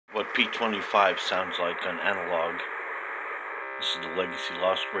P25 sounds like an analog. This is the Legacy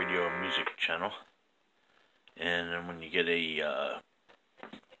Lost Radio and Music channel. And then when you get a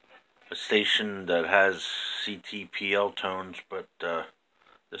station that has CTPL tones, but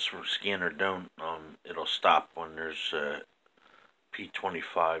this scanner don't, it'll stop when there's a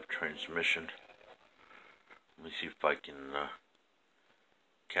P25 transmission. Let me see if I can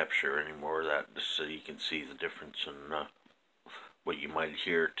capture any more of that, just so you can see the difference in what you might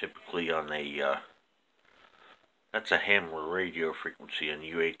hear typically on a that's a Hammer radio frequency on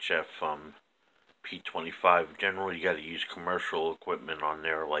UHF P25. Generally you got to use commercial equipment on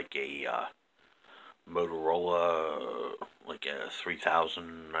there, like a Motorola, like a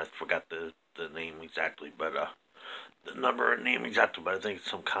 3000. I forgot the name exactly, but the number and name exactly, but I think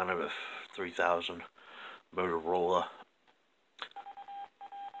it's some kind of a 3000 Motorola.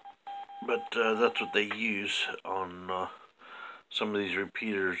 But that's what they use on some of these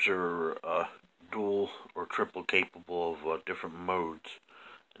repeaters. Are dual or triple capable of different modes,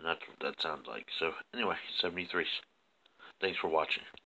 and that's what that sounds like. So anyway, 73. Thanks for watching.